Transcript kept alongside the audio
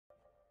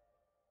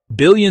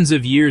Billions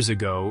of years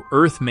ago,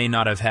 Earth may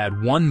not have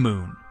had one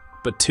moon,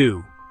 but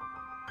two.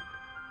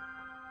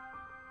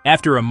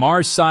 After a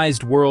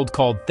Mars-sized world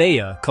called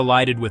Theia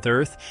collided with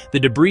Earth, the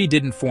debris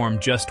didn't form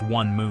just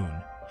one moon.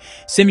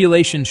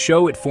 Simulations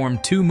show it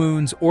formed two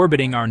moons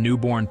orbiting our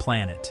newborn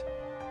planet.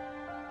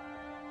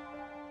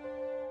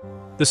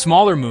 The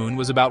smaller moon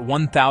was about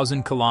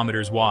 1,000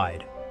 kilometers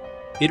wide.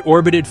 It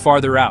orbited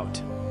farther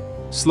out,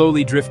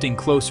 slowly drifting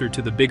closer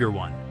to the bigger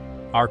one,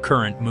 our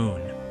current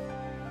moon.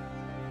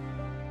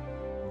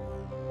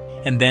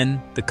 And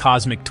then, the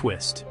cosmic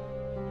twist.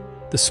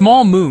 The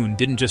small moon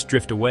didn't just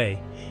drift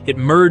away, it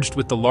merged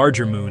with the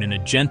larger moon in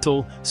a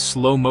gentle,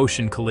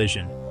 slow-motion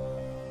collision.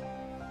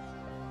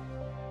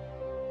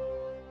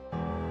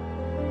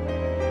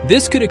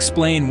 This could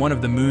explain one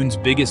of the moon's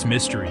biggest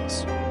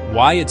mysteries,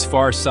 why its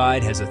far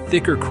side has a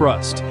thicker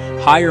crust,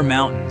 higher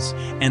mountains,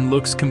 and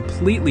looks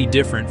completely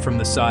different from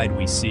the side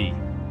we see.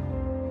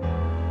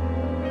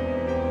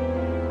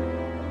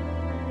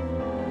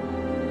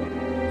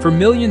 For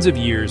millions of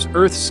years,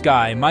 Earth's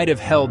sky might have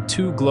held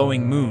two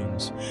glowing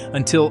moons,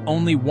 until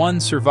only one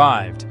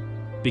survived,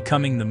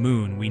 becoming the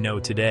moon we know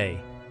today.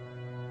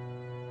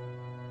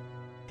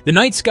 The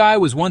night sky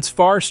was once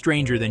far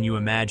stranger than you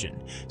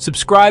imagine.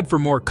 Subscribe for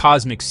more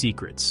cosmic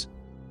secrets.